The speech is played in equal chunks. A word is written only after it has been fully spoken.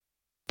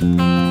I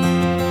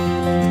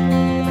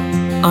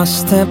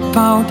step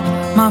out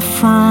my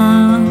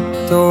front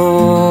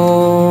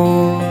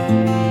door.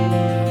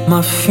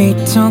 My feet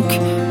took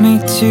me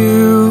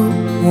to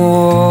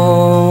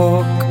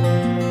walk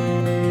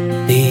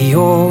the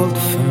old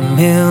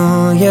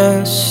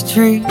familiar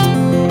street.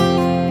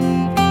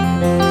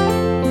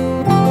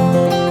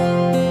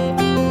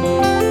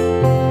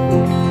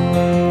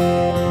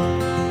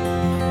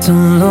 To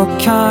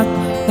look at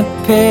the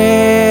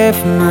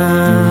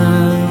pavement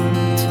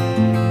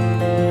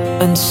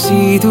and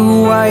see the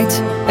white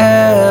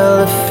elephants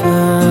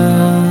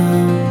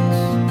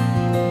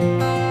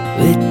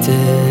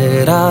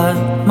littered at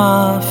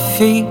my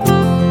feet.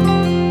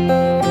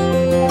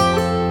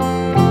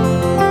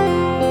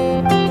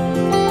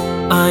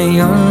 I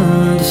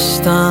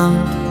understand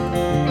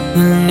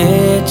the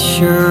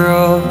nature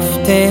of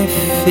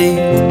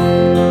defeat,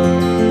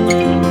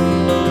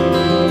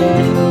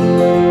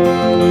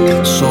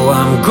 so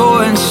I'm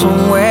going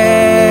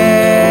somewhere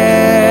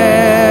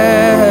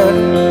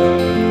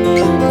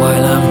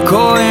while I'm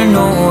going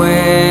nowhere.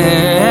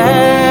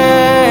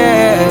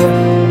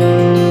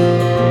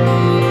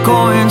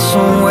 Going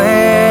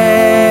somewhere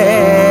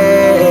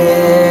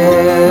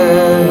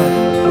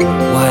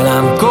while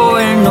I'm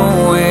going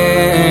nowhere.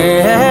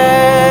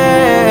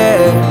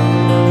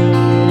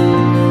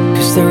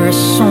 'Cause there is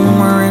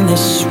somewhere in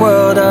this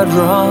world I'd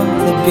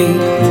rather be,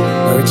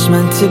 where it's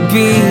meant to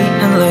be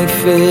and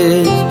life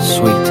is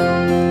sweet.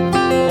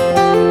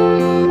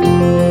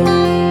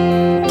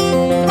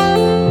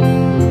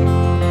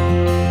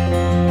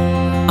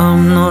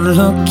 I'm not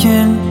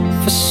looking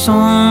for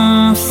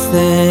something,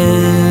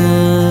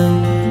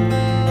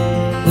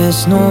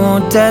 there's no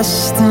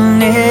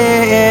destination,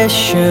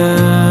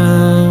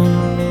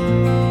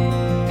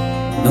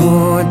 no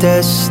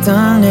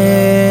destination.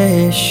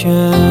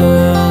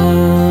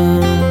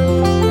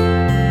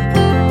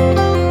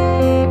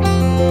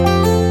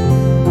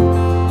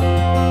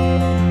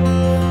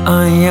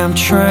 I am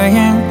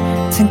trying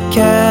to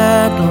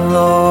get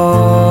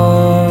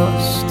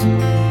lost,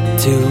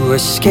 to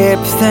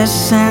escape the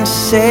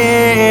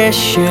sensation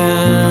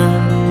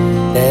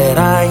that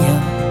I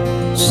am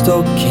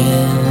stuck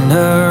in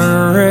a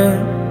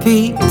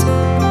repeat.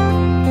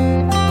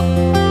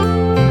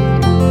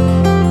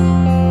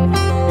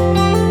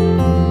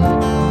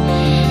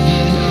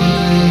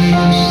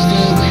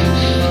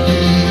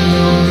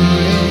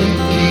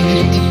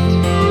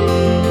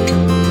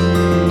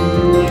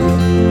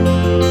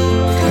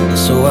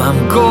 So I'm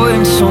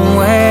going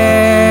somewhere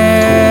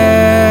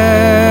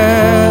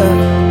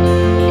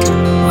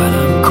while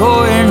I'm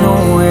going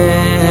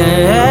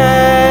nowhere.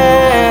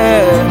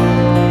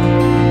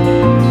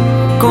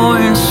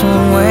 Going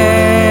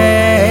somewhere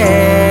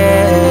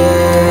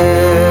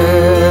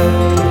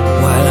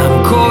while I'm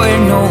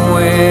going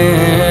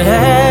nowhere.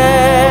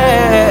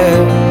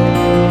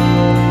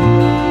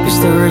 'Cause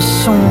there is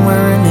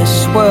somewhere in this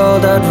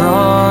world I'd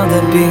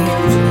rather be,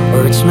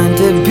 where it's meant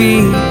to be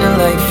and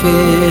life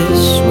is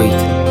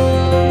sweet.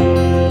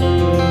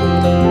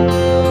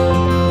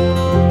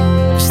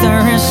 'Cause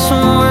there is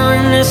somewhere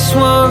in this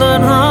world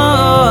I'd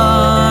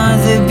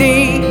rather be,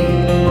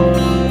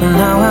 and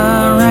now I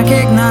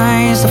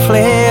recognize the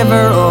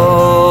flavor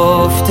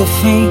of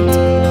defeat.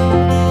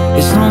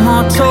 There's no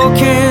more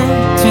talking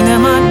to the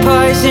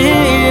magpies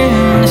in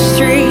the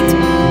street,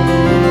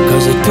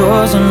 'cause it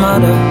doesn't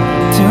matter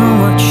too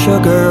much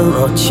sugar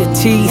rots your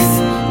teeth.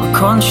 My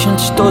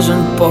conscience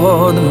doesn't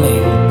bother me.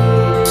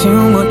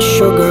 Too much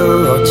sugar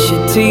rots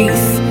your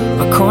teeth.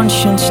 My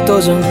conscience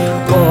doesn't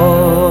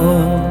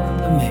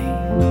bother me.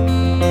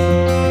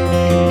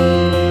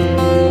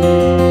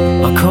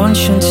 My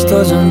conscience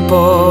doesn't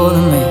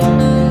bother me.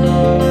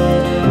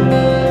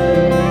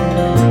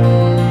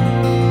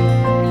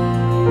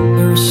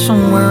 There's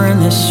somewhere in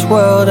this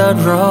world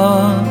I'd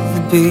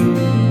rather be.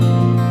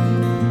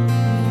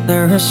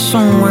 There is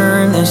somewhere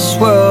in this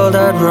world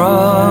I'd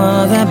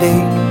rather be.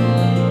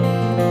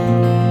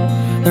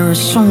 There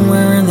is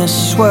somewhere in this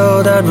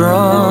world I'd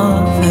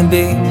rather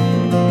be.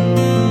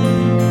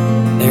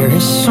 There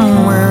is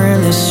somewhere in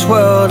this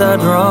world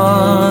I'd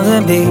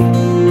rather be.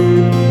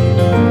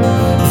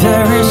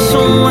 There is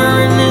somewhere